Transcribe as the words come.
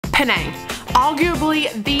Penang,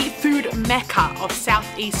 arguably the food mecca of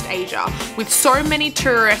Southeast Asia, with so many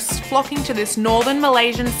tourists flocking to this northern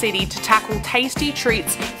Malaysian city to tackle tasty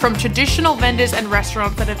treats from traditional vendors and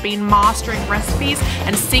restaurants that have been mastering recipes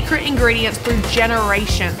and secret ingredients through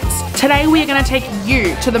generations. Today we are going to take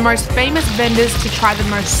you to the most famous vendors to try the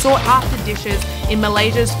most sought after dishes in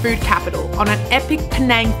Malaysia's food capital on an epic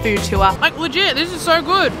Penang food tour. Like legit, this is so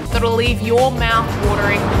good. That'll leave your mouth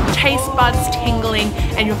watering, taste buds tingling,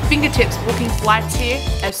 and your fingertips booking flights here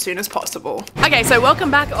as soon as possible. Okay, so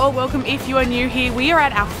welcome back, or welcome if you are new here. We are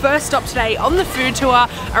at our first stop today on the food tour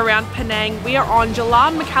around Penang. We are on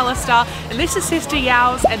Jalan McAllister, and this is Sister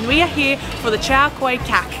Yao's, and we are here for the Char Kway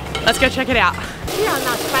Kak. Let's go check it out. Yeah,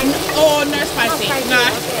 not spicy. Oh, no spicy. No.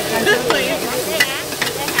 Please.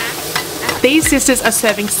 These sisters are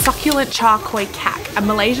serving succulent Char Kway Kak, a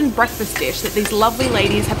Malaysian breakfast dish that these lovely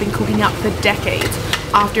ladies have been cooking up for decades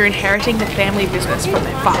after inheriting the family business from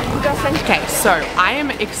their father. Okay, so I am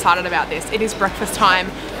excited about this. It is breakfast time.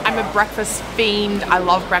 I'm a breakfast fiend. I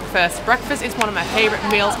love breakfast. Breakfast is one of my favorite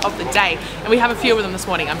meals of the day, and we have a few of them this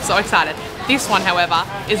morning. I'm so excited. This one, however,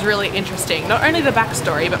 is really interesting. Not only the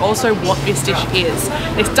backstory, but also what this dish is.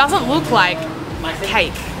 This doesn't look like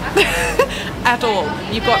cake at all.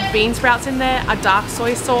 You've got bean sprouts in there, a dark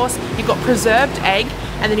soy sauce, you've got preserved egg,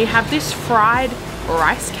 and then you have this fried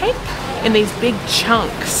rice cake in these big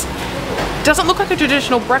chunks. Doesn't look like a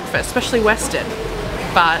traditional breakfast, especially Western,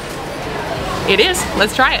 but it is.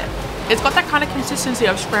 Let's try it. It's got that kind of consistency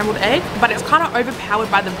of scrambled egg, but it's kind of overpowered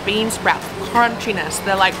by the bean sprouts, crunchiness,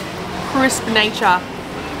 the like crisp nature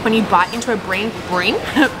when you bite into a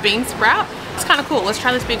bean sprout. It's kind of cool. Let's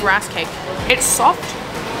try this big rice cake. It's soft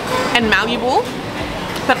and malleable,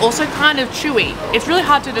 but also kind of chewy. It's really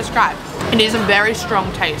hard to describe. It is a very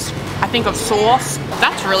strong taste. I think of sauce.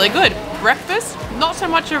 That's really good. Breakfast, not so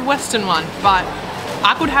much a Western one, but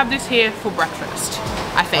I could have this here for breakfast,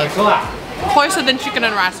 I think. Closer than chicken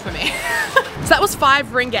and rice for me. So that was 5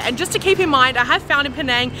 ringgit, and just to keep in mind, I have found in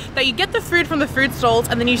Penang that you get the food from the food stalls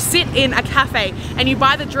and then you sit in a cafe and you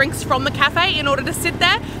buy the drinks from the cafe in order to sit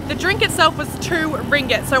there. The drink itself was 2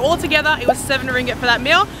 ringgit, so altogether it was 7 ringgit for that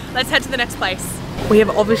meal. Let's head to the next place. We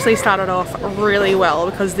have obviously started off really well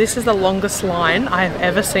because this is the longest line I have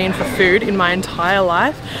ever seen for food in my entire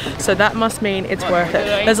life, so that must mean it's worth it.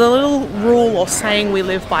 There's a little rule or saying we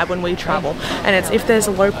live by when we travel, and it's if there's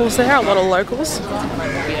locals there, a lot of locals,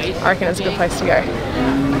 I reckon it's a good place to go.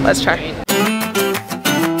 Let's try.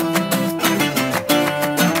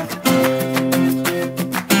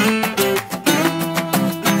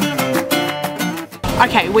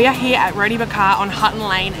 Okay, we are here at Roti Bakar on Hutton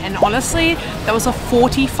Lane, and honestly, that was a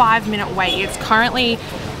 45-minute wait. It's currently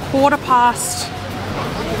quarter past,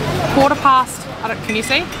 can you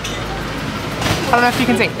see? I don't know if you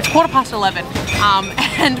can see. It's 11:15,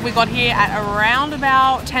 and we got here at around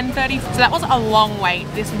about 10:30, so that was a long wait.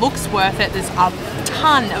 This looks worth it. There's a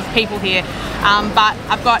ton of people here, but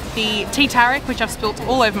I've got the tea tarik, which I've spilt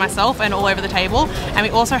all over myself and all over the table, and we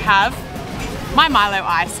also have my Milo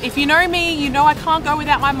ice. If you know me, you know I can't go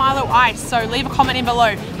without my Milo ice, so leave a comment in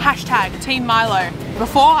below, hashtag Team Milo.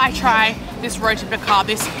 Before I try this Roti Bakar,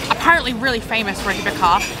 this apparently really famous Roti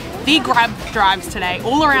Bakar, the Grab drives today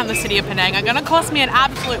all around the city of Penang are gonna cost me an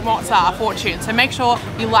absolute mozza, a fortune, so make sure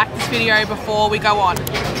you like this video before we go on.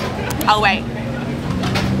 I'll wait.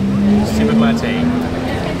 Super latte.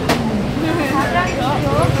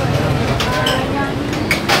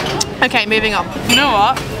 Okay, moving on. You know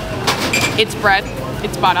what? It's bread,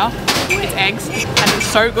 it's butter, it's eggs, and it's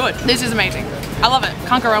so good. This is amazing. I love it.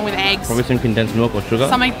 Can't go wrong with eggs. Probably some condensed milk or sugar.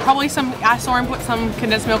 I saw him put some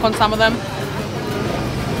condensed milk on some of them.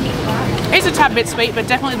 It's a tad bit sweet, but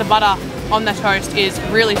definitely the butter on the toast is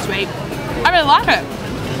really sweet. I really like it.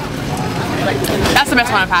 That's the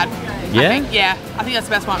best one I've had. Yeah? I think that's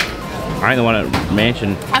the best one. I think the one at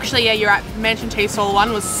Mansion. Actually, yeah, you're right. Mansion tea stall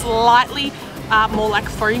one was slightly more like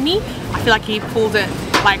foamy. I feel like he pulled it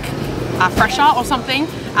like fresher or something,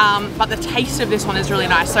 but the taste of this one is really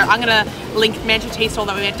nice. So I'm gonna link Mansion Tea Stall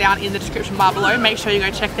that we went down in the description bar below. Make sure you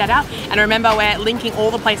go check that out, and remember we're linking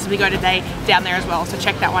all the places we go today down there as well, so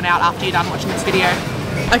check that one out after you're done watching this video.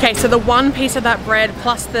 Okay, so the one piece of that bread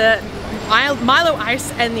plus the Milo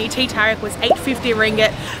ice and the tea tarik was 8.50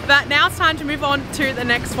 ringgit, but now it's time to move on to the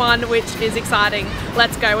next one, which is exciting.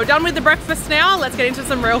 Let's go. We're done with the breakfast now, let's get into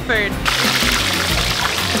some real food.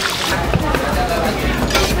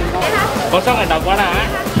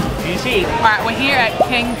 Alright, we're here at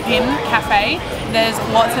Kheng Pin Cafe. There's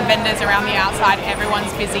lots of vendors around the outside.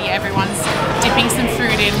 Everyone's busy, everyone's dipping some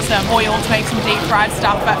food in some oil to make some deep fried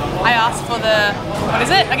stuff. But I asked for the, what is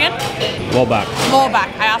it again? Lor Bak. Lor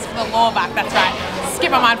Bak. I asked for the Lor Bak, that's right.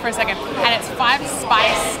 skipped my mind for a second. And it's 5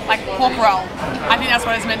 spice, like pork roll. I think that's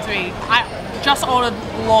what it's meant to be. I just ordered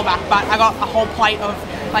Lor Bak, but I got a whole plate of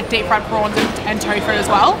like deep fried prawns and tofu as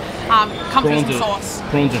well. Comes with some sauce.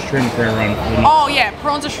 Prawns are shrimp for everyone. Oh yeah,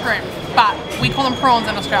 prawns are shrimp, but we call them prawns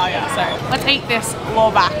in Australia. So let's eat this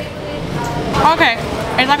Lor Bak. Okay,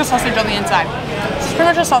 it's like a sausage on the inside. It's pretty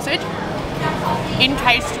much a sausage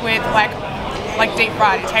encased with like deep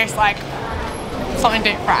fried. It tastes like something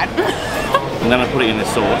deep fried. I'm gonna put it in the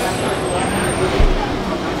sauce.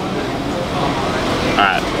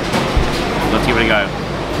 Alright, let's give it a go.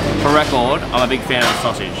 For record, I'm a big fan of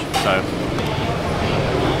sausage, so.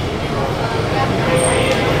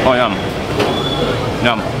 Oh, yum.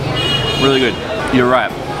 Yum. Really good. You're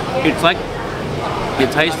right. It's like,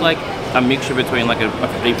 it tastes like a mixture between like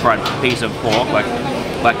a deep fried piece of pork,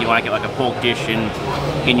 like you might get like a pork dish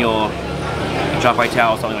in your char kway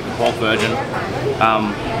teow or something, like a pork version.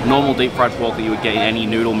 Normal deep fried pork that you would get in any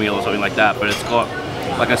noodle meal or something like that, but it's got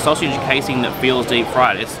like a sausage casing that feels deep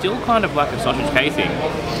fried. It's still kind of like a sausage casing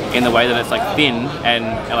in the way that it's like thin and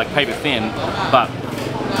like paper thin, but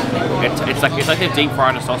it's like a deep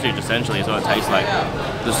fried sausage essentially is what it tastes like.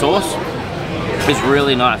 The sauce is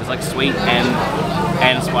really nice. It's like sweet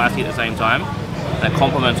and spicy at the same time. That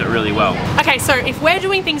complements it really well. Okay, so if we're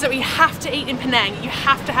doing things that we have to eat in Penang, you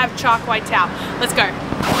have to have char kway teow. Let's go.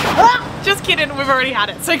 Just kidding, we've already had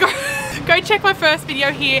it. So go check my first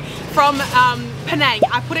video here from Penang.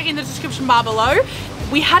 I put it in the description bar below.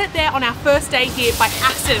 We had it there on our first day here by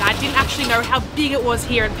accident. I didn't actually know how big it was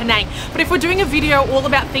here in Penang. But if we're doing a video all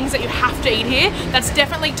about things that you have to eat here, that's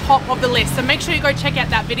definitely top of the list. So make sure you go check out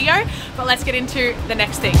that video. But let's get into the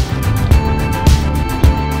next thing.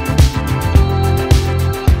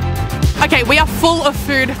 Okay, we are full of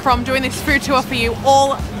food from doing this food tour for you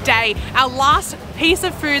all day. Our last piece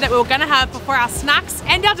of food that we were gonna have before our snacks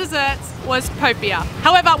and our desserts was Popiah.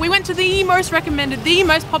 However, we went to the most recommended, the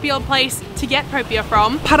most popular place to get Popiah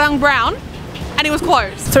from, Padang Brown, and it was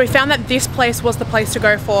closed. So we found that this place was the place to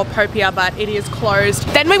go for Popiah, but it is closed.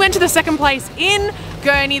 Then we went to the second place in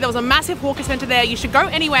Gurney. There was a massive hawker centre there. You should go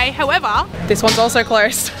anyway. However, this one's also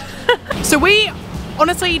closed. So we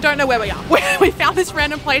honestly don't know where we are. We found this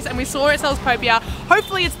random place and we saw it sells Popiah.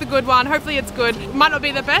 Hopefully it's the good one, hopefully it's good. It might not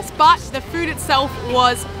be the best, but the food itself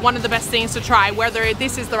was one of the best things to try, whether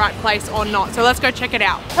this is the right place or not. So let's go check it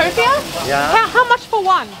out. Popiah? Yeah. How much for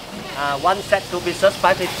one? One set, 2 pieces,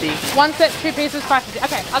 550. One set, 2 pieces, 550.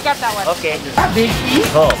 Okay, I'll grab that one. Okay. Big E?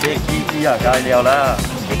 Oh, big E, yeah, gai liao lah.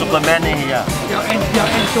 Supplement here.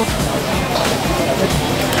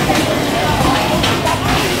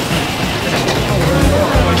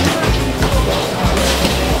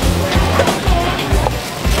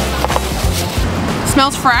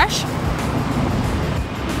 Smells fresh.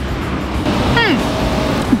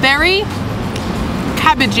 Very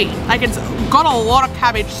cabbagey. Like it's got a lot of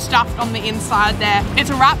cabbage stuffed on the inside there. It's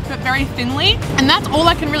wrapped but very thinly, and that's all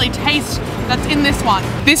I can really taste that's in this one.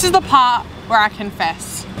 This is the part where I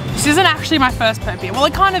confess. This isn't actually my first Popiah. Well,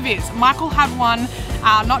 it kind of is. Michael had one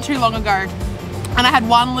not too long ago, and I had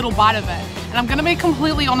one little bite of it. And I'm gonna be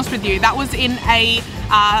completely honest with you, that was in a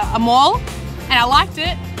mall, and I liked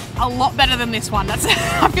it a lot better than this one. That's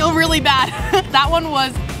I feel really bad. That one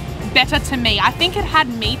was better to me. I think it had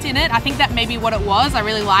meat in it. I think that may be what it was. I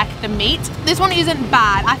really like the meat. This one isn't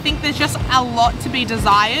bad. I think there's just a lot to be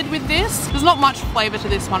desired with this. There's not much flavor to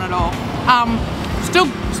this one at all.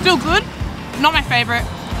 Still good. Not my favorite,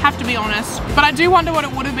 have to be honest. But I do wonder what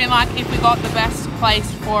it would have been like if we got the best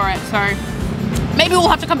place for it. So maybe we'll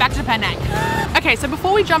have to come back to Penang. Okay, so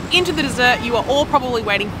before we jump into the dessert you are all probably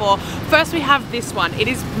waiting for, first we have this one. It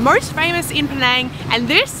is most famous in Penang, and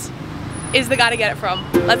this is the guy to get it from.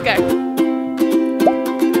 Let's go.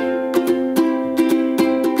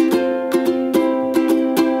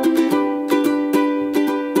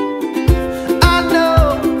 I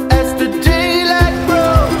know as the daylight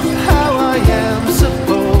grows how I am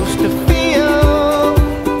supposed to feel.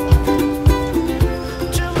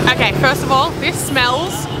 Okay, first of all, this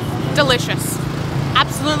smells delicious.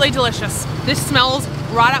 Absolutely delicious. This smells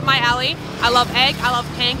right up my alley. I love egg, I love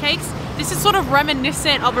pancakes. This is sort of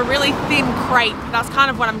reminiscent of a really thin crepe. That's kind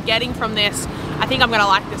of what I'm getting from this. I think I'm gonna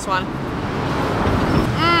like this one.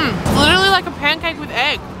 It's literally like a pancake with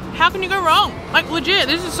egg. How can you go wrong? Like legit,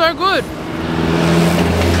 this is so good.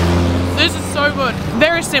 This is so good.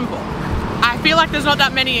 Very simple. I feel like there's not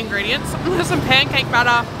that many ingredients. There's some pancake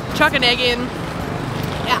batter, chuck an egg in.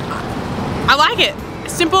 Yeah, I like it.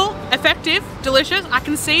 Simple, effective, delicious. I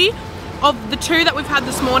can see of the two that we've had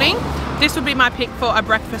this morning, this would be my pick for a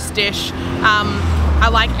breakfast dish. I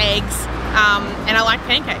like eggs and I like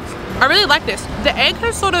pancakes. I really like this. The egg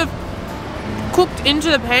has sort of cooked into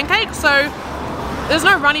the pancake, so there's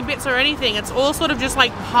no runny bits or anything. It's all sort of just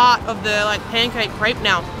like part of the like pancake crepe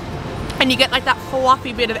now. And you get like that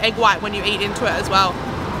fluffy bit of egg white when you eat into it as well.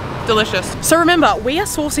 Delicious. So remember, we are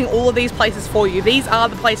sourcing all of these places for you. These are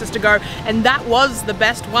the places to go, and that was the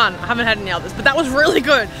best one. I haven't had any others, but that was really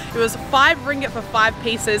good. It was 5 ringgit for 5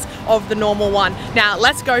 pieces of the normal one. Now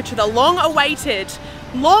let's go to the long-awaited,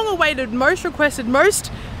 most requested,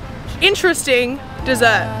 most interesting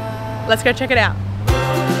dessert. Let's go check it out.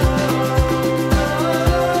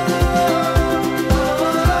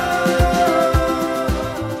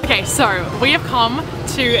 Okay, so we have come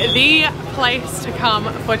to the place to come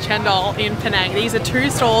for Chendul in Penang. These are 2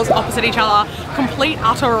 stalls opposite each other, complete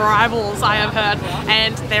utter rivals, I have heard,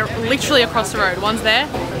 and they're literally across the road. One's there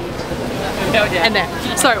and there.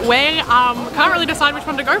 So we can't really decide which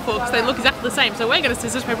one to go for because they look exactly the same. So we're going to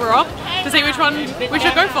scissors paper rock to see which one we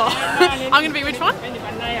should go for. I'm going to be which one?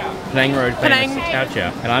 Penang Road famous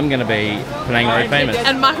Teochew, and I'm going to be Penang Road famous.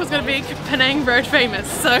 And Michael's going to be Penang Road famous.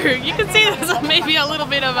 So you can see there's maybe a little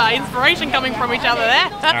bit of inspiration coming from each other there.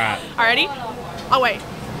 Alright. Alrighty? Oh wait.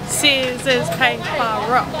 Scissors, paper,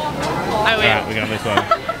 rock. I win. Alright, we're going to this one.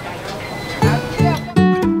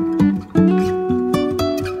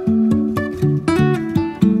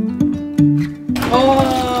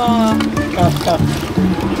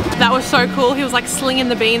 That was so cool. He was like slinging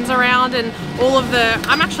the beans around and all of the,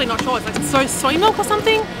 I'm actually not sure, it's like soy milk or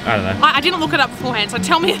something? I don't know. I didn't look it up beforehand, so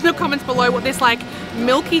tell me in the comments below what this like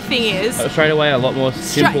milky thing is. Straight away a lot more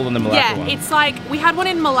simple than the Malacca one. Yeah, it's like, we had one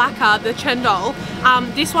in Malacca, the Chendul.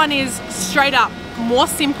 This one is straight up more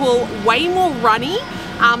simple, way more runny.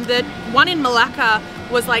 The one in Malacca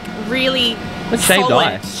was like really shaved solid.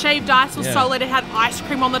 ice. Shaved ice was solid. It had ice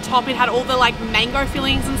cream on the top. It had all the like mango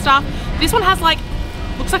fillings and stuff. This one has like,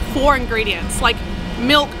 looks like 4 ingredients, like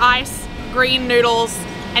milk, ice, green noodles,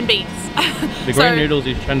 and beans. The green noodles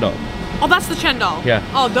is Chendul. Oh, that's the Chendul. Yeah.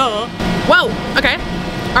 Oh, duh. Whoa. Okay.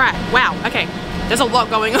 All right. Wow. Okay. There's a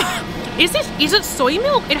lot going on. Is it soy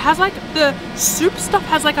milk? It has like the soup stuff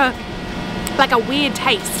has like a weird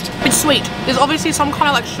taste. It's sweet. There's obviously some kind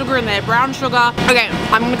of like sugar in there, brown sugar. Okay,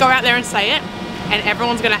 I'm gonna go out there and say it, and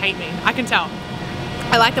everyone's gonna hate me. I can tell.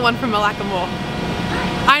 I like the one from Malacca more.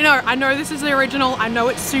 I know this is the original. I know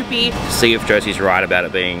it's soupy. See if Josie's right about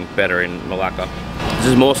it being better in Malacca. This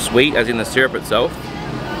is more sweet, as in the syrup itself.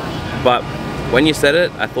 But when you said it,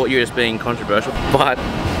 I thought you were just being controversial. But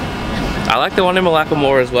I like the one in Malacca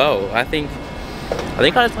more as well. I think I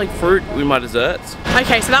just like fruit with my desserts.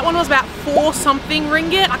 Okay, so that one was about 4 something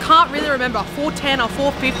ringgit. I can't really remember, 4.10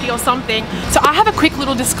 or 4.50 or something. So I have a quick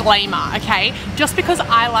little disclaimer, okay? Just because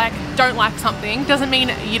I don't like something doesn't mean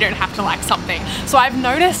you don't have to like something. So I've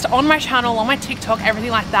noticed on my channel, on my TikTok,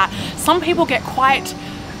 everything like that, some people get quite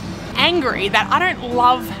angry that I don't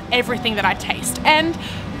love everything that I taste. And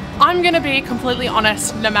I'm gonna be completely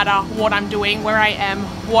honest, no matter what I'm doing, where I am,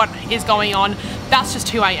 what is going on, that's just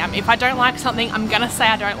who I am. If I don't like something, I'm gonna say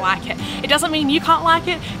I don't like it. It doesn't mean you can't like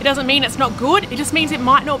it, it doesn't mean it's not good, it just means it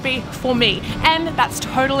might not be for me, and that's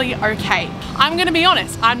totally okay. I'm gonna be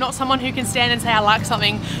honest, I'm not someone who can stand and say I like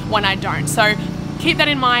something when I don't, so keep that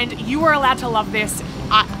in mind. You are allowed to love this.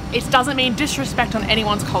 It doesn't mean disrespect on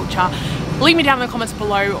anyone's culture. Leave me down in the comments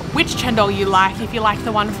below which Chendul you like. If you like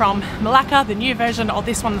the one from Malacca, the new version, or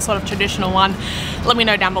this one, the sort of traditional one, let me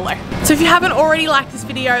know down below. So if you haven't already liked this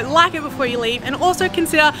video, like it before you leave, and also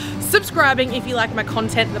consider subscribing if you like my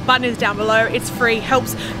content. The button is down below, it's free,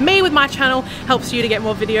 helps me with my channel, helps you to get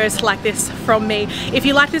more videos like this from me. If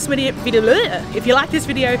you like this video,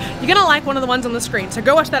 you're gonna like one of the ones on the screen, so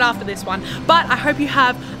go watch that after this one. But I hope you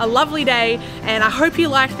have a lovely day, and I hope you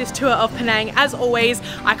liked this tour of Penang. As always,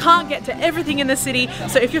 I can't get to everything in the city,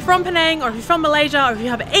 so if you're from Penang, or if you're from Malaysia, or if you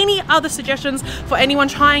have any other suggestions for anyone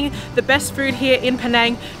trying the best food here in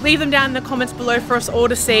Penang, leave them down in the comments below for us all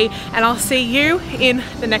to see, and I'll see you in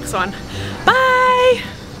the next one. Bye!